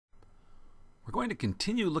We're going to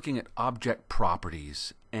continue looking at object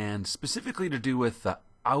properties, and specifically to do with the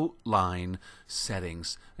outline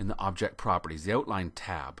settings in the object properties, the outline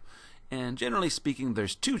tab. And generally speaking,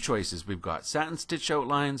 there's two choices. We've got satin stitch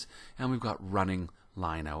outlines and we've got running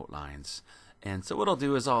line outlines. And so what I'll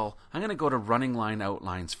do is I'm going to go to running line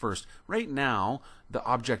outlines first. Right now, the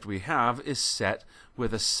object we have is set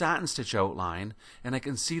with a satin stitch outline, and I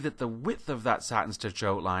can see that the width of that satin stitch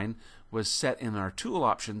outline was set in our tool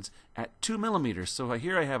options at 2 millimeters. So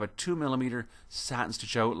here I have a 2 millimeter satin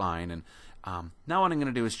stitch outline, and now what I'm going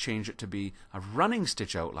to do is change it to be a running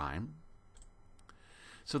stitch outline.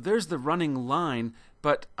 So there's the running line,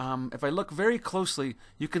 but if I look very closely,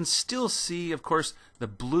 you can still see, of course, the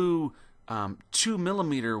blue 2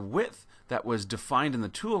 millimeter width that was defined in the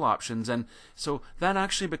tool options, and so that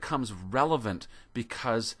actually becomes relevant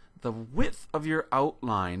because the width of your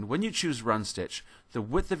outline, when you choose run stitch, the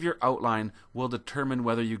width of your outline will determine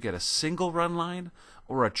whether you get a single run line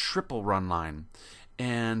or a triple run line.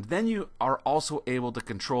 And then you are also able to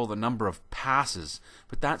control the number of passes,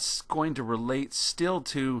 but that's going to relate still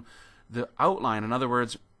to the outline. In other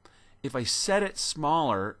words, if I set it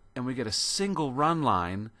smaller and we get a single run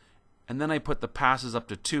line, and then I put the passes up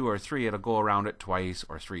to 2 or 3, it'll go around it twice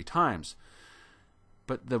or 3 times.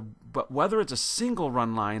 But whether it's a single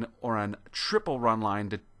run line or a triple run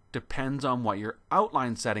line depends on what your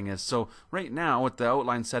outline setting is. So right now, with the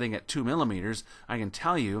outline setting at 2 millimeters, I can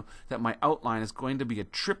tell you that my outline is going to be a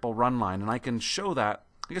triple run line, and I can show that.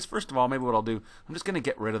 I guess first of all, maybe what I'll do, I'm just going to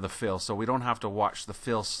get rid of the fill so we don't have to watch the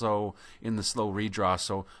fill sew in the slow redraw.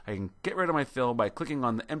 So I can get rid of my fill by clicking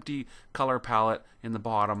on the empty color palette in the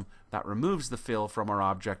bottom. That removes the fill from our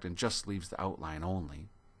object and just leaves the outline only.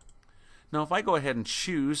 Now if I go ahead and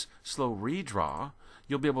choose slow redraw,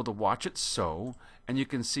 you'll be able to watch it sew, and you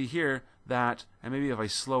can see here that, and maybe if I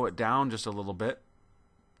slow it down just a little bit,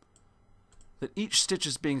 that each stitch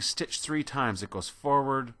is being stitched 3 times. It goes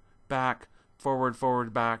forward, back, forward,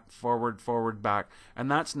 forward, back, forward, forward, back, and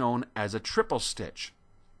that's known as a triple stitch,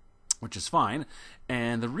 which is fine.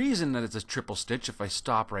 And the reason that it's a triple stitch, if I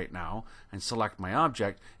stop right now and select my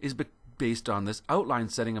object, is based on this outline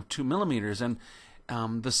setting of 2 millimeters. And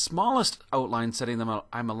the smallest outline setting that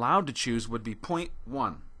I'm allowed to choose would be 0.1.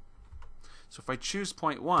 So if I choose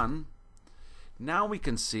 0.1, now we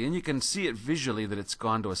can see, and you can see it visually that it's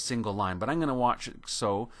gone to a single line, but I'm going to watch it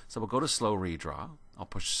sew. So we'll go to slow redraw. I'll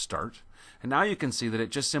push start. And now you can see that it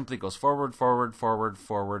just simply goes forward, forward, forward,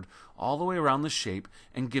 forward, all the way around the shape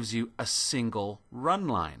and gives you a single run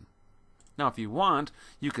line. Now if you want,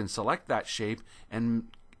 you can select that shape and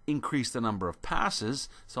increase the number of passes.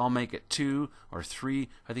 So I'll make it 2 or 3.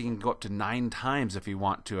 I think you can go up to 9 times if you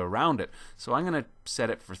want to around it. So I'm going to set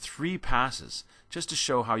it for 3 passes just to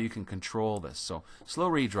show how you can control this. So slow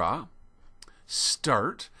redraw,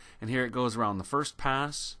 start, and here it goes around the first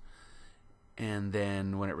pass. And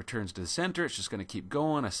then when it returns to the center, it's just going to keep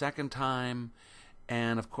going a second time.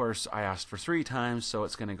 And of course, I asked for 3 times, so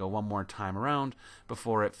it's going to go one more time around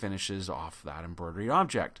before it finishes off that embroidery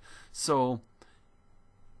object. So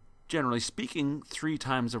generally speaking, 3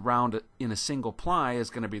 times around in a single ply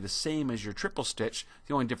is going to be the same as your triple stitch.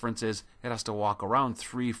 The only difference is it has to walk around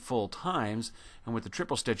 3 full times, and with the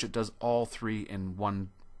triple stitch, it does all 3 in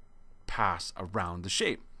one pass around the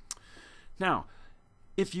shape. Now,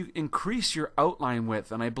 if you increase your outline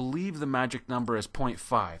width, and I believe the magic number is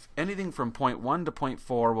 0.5, anything from 0.1 to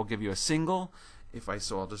 0.4 will give you a single.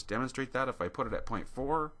 So I'll just demonstrate that. If I put it at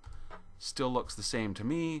 0.4, still looks the same to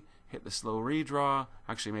me. Hit the slow redraw.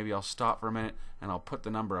 Actually, maybe I'll stop for a minute and I'll put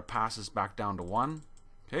the number of passes back down to 1.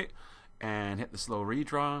 Okay, and hit the slow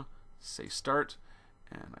redraw. Say start,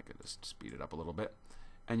 and I can just speed it up a little bit,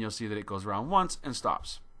 and you'll see that it goes around once and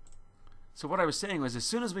stops. So what I was saying was, as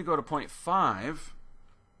soon as we go to 0.5,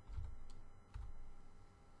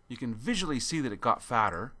 you can visually see that it got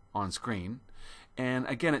fatter on screen. And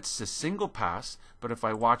again, it's a single pass, but if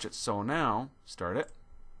I watch it sew now, start it,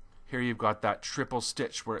 here you've got that triple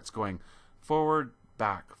stitch where it's going forward,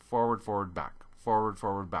 back, forward, forward, back, forward,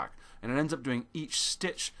 forward, back. And it ends up doing each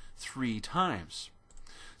stitch 3 times.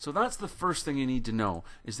 So that's the first thing you need to know,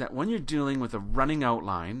 is that when you're dealing with a running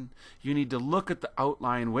outline, you need to look at the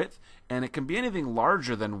outline width, and it can be anything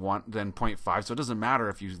larger than 0.5, so it doesn't matter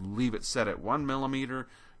if you leave it set at 1 millimeter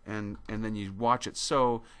and then you watch it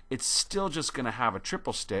sew, it's still just going to have a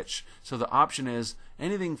triple stitch. So the option is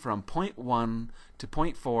anything from 0.1 to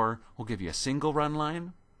 0.4 will give you a single run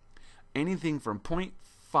line. Anything from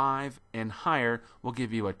 0.5 and higher will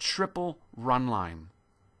give you a triple run line.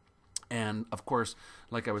 And of course,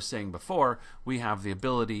 like I was saying before, we have the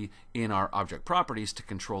ability in our object properties to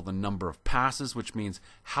control the number of passes, which means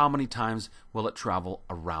how many times will it travel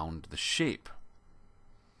around the shape.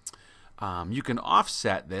 You can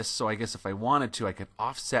offset this, so I guess if I wanted to, I could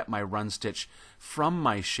offset my run stitch from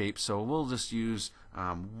my shape. So we'll just use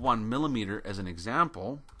 1 millimeter as an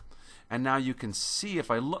example. And now you can see,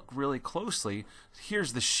 if I look really closely,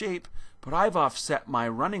 here's the shape, but I've offset my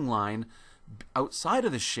running line outside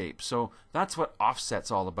of the shape. So that's what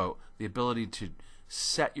offset's all about, the ability to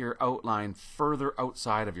set your outline further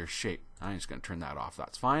outside of your shape. I'm just going to turn that off.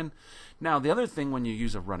 That's fine. Now, the other thing when you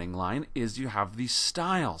use a running line is you have these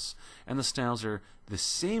styles. And the styles are the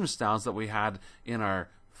same styles that we had in our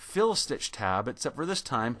fill stitch tab, except for this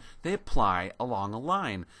time they apply along a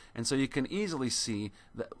line. And so you can easily see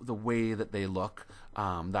the way that they look.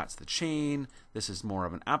 That's the chain. This is more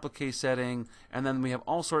of an applique setting. And then we have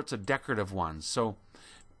all sorts of decorative ones. So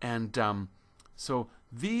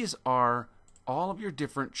these are all of your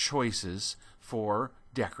different choices for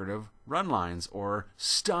decorative run lines or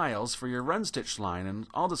styles for your run stitch line, and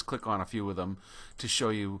I'll just click on a few of them to show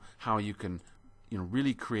you how you can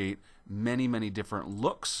really create many different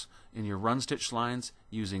looks in your run stitch lines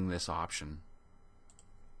using this option.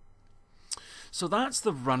 So that's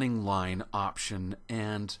the running line option,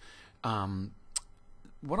 and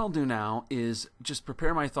what I'll do now is just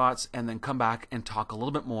prepare my thoughts and then come back and talk a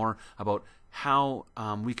little bit more about how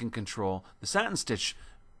we can control the satin stitch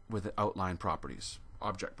with outline properties,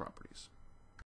 object properties.